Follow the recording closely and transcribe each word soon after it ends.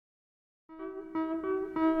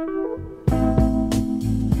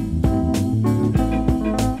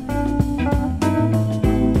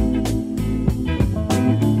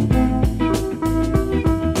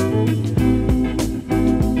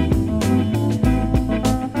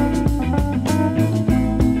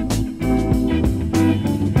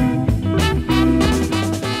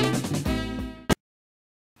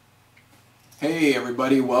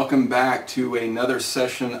everybody, welcome back to another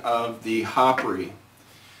session of the Hopry.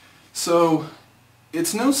 So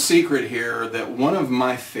it's no secret here that one of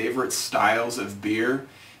my favorite styles of beer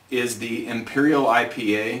is the Imperial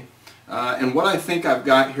IPA, and what I think I've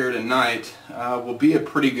got here tonight will be a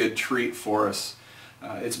pretty good treat for us.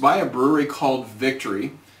 It's by a brewery called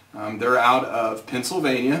Victory. They're out of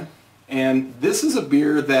Pennsylvania, and this is a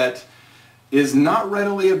beer that is not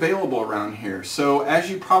readily available around here. So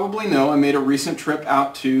as you probably know, I made a recent trip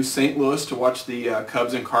out to St. Louis to watch the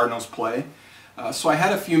Cubs and Cardinals play. So I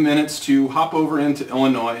had a few minutes to hop over into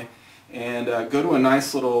Illinois and go to a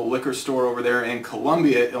nice little liquor store over there in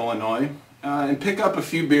Columbia, Illinois, and pick up a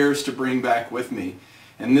few beers to bring back with me.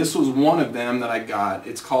 And this was one of them that I got.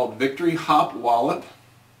 It's called Victory Hop Wallop,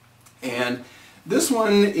 and this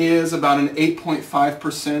one is about an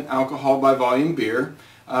 8.5% alcohol by volume beer.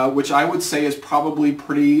 Which I would say is probably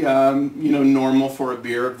pretty normal for a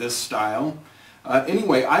beer of this style.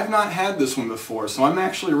 Anyway, I've not had this one before, so I'm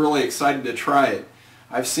actually really excited to try it.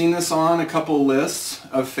 I've seen this on a couple lists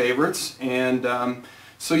of favorites, and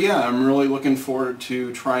so yeah, I'm really looking forward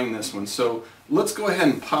to trying this one. So let's go ahead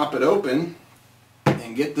and pop it open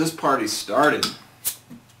and get this party started.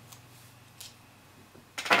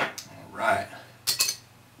 Alright,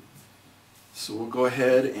 so we'll go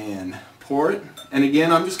ahead and pour it. And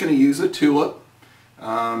again, I'm just going to use a tulip.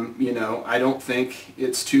 I don't think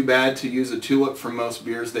it's too bad to use a tulip for most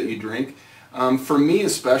beers that you drink. For me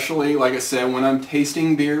especially, like I said, when I'm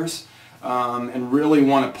tasting beers and really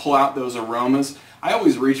want to pull out those aromas, I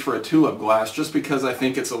always reach for a tulip glass just because I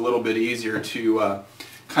think it's a little bit easier to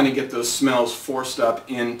kind of get those smells forced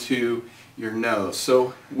up into your nose.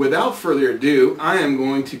 So without further ado, I am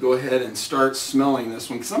going to go ahead and start smelling this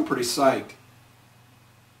one because I'm pretty psyched.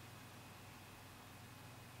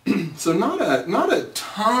 So not a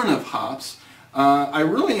ton of hops. I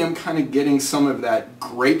really am kind of getting some of that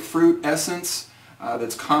grapefruit essence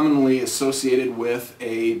that's commonly associated with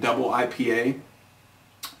a double IPA.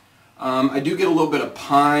 I do get a little bit of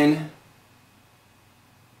pine,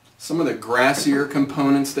 some of the grassier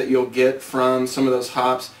components that you'll get from some of those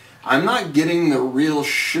hops. I'm not getting the real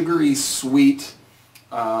sugary sweet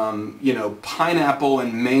pineapple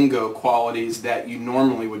and mango qualities that you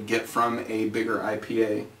normally would get from a bigger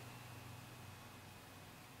IPA.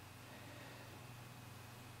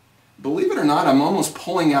 Believe it or not, I'm almost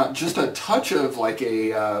pulling out just a touch of like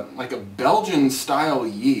a Belgian style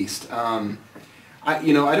yeast. I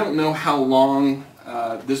don't know how long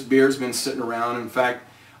this beer's been sitting around. In fact,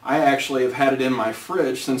 I actually have had it in my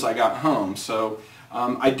fridge since I got home. So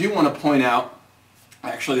I do want to point out,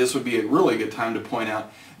 actually this would be a really good time to point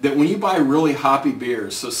out, that when you buy really hoppy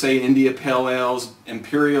beers, so say India Pale Ales,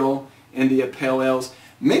 Imperial India Pale Ales,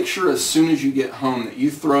 make sure as soon as you get home that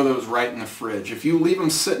you throw those right in the fridge. If you leave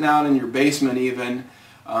them sitting out in your basement even,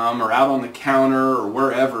 or out on the counter or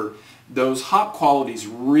wherever, those hop qualities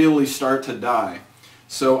really start to die.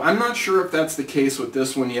 So I'm not sure if that's the case with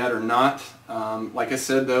this one yet or not. Like I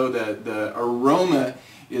said though, the aroma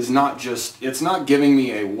is not just, it's not giving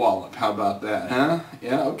me a wallop. How about that, huh?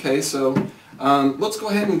 Yeah, okay, so let's go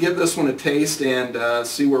ahead and give this one a taste and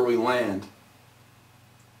see where we land.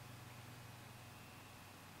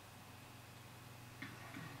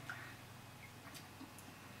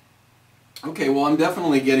 Okay, well, I'm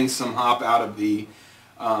definitely getting some hop out of the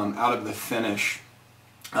finish.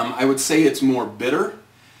 I would say it's more bitter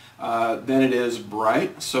than it is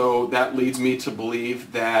bright, so that leads me to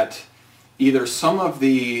believe that either some of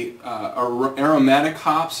the aromatic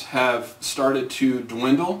hops have started to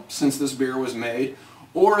dwindle since this beer was made,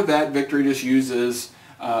 or that Victory just uses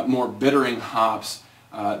more bittering hops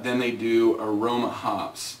than they do aroma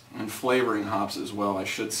hops, and flavoring hops as well, I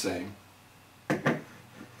should say.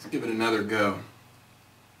 Let's give it another go.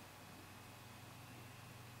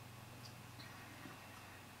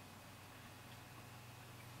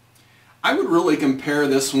 I would really compare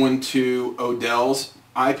this one to Odell's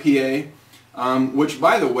IPA, which,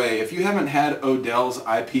 by the way, if you haven't had Odell's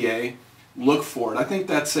IPA, look for it. I think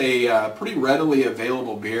that's a pretty readily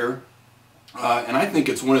available beer, and I think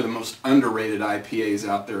it's one of the most underrated IPAs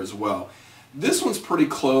out there as well. This one's pretty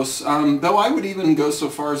close, though I would even go so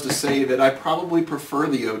far as to say that I probably prefer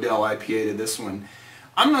the Odell IPA to this one.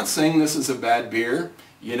 I'm not saying this is a bad beer.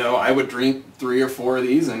 I would drink 3 or 4 of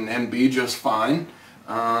these and be just fine.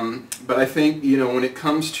 But I think, when it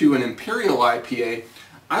comes to an Imperial IPA,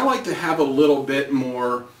 I like to have a little bit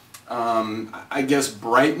more, I guess,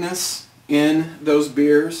 brightness in those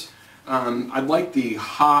beers. I'd like the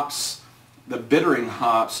hops, the bittering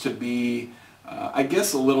hops, to be I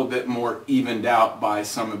guess a little bit more evened out by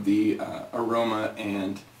some of the aroma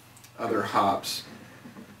and other hops.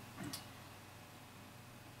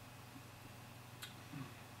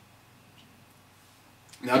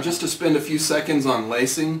 Now just to spend a few seconds on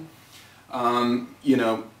lacing, you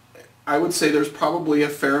know, I would say there's probably a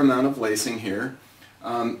fair amount of lacing here.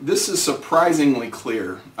 This is surprisingly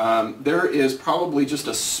clear. There is probably just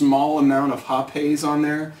a small amount of hop haze on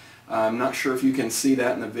there. I'm not sure if you can see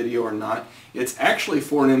that in the video or not. It's actually,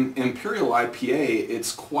 for an Imperial IPA,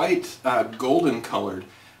 it's quite golden colored.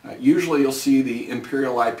 Usually you'll see the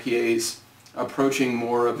Imperial IPAs approaching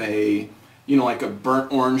more of a, you know, like a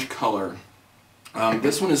burnt orange color.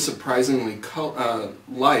 This one is surprisingly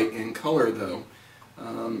light in color though.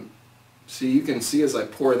 So you can see as I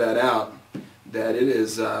pour that out that it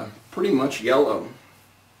is pretty much yellow.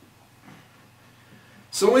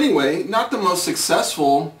 So anyway, not the most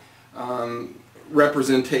successful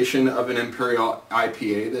representation of an Imperial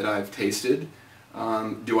IPA that I've tasted.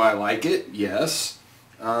 Do I like it? Yes.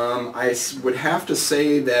 I would have to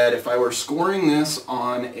say that if I were scoring this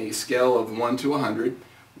on a scale of 1 to 100,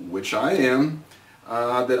 which I am,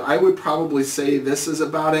 that I would probably say this is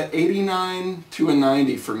about an 89 to a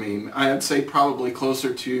 90 for me. I'd say probably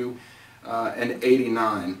closer to an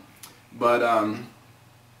 89. But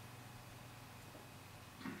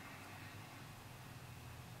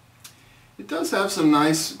it does have some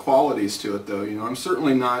nice qualities to it though. You know, I'm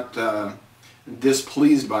certainly not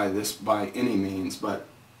displeased by this by any means. But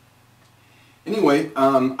anyway,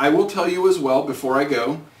 I will tell you as well before I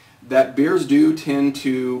go that beers do tend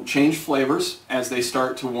to change flavors as they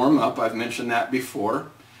start to warm up. I've mentioned that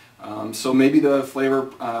before. So maybe the flavor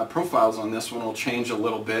profiles on this one will change a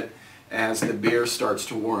little bit as the beer starts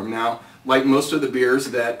to warm. Now, like most of the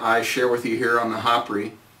beers that I share with you here on the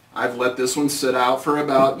Hopry, I've let this one sit out for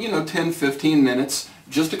about, 10-15 minutes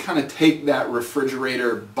just to kind of take that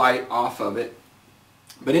refrigerator bite off of it.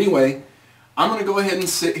 But anyway, I'm going to go ahead and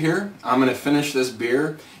sit here. I'm going to finish this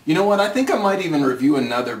beer. You know what? I think I might even review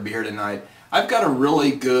another beer tonight. I've got a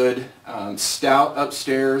really good stout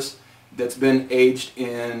upstairs that's been aged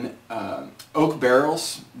in oak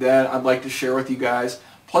barrels that I'd like to share with you guys.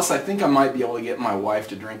 Plus, I think I might be able to get my wife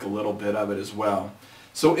to drink a little bit of it as well.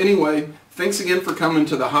 So anyway, thanks again for coming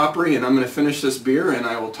to the Hopry, and I'm going to finish this beer, and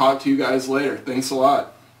I will talk to you guys later. Thanks a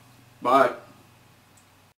lot. Bye.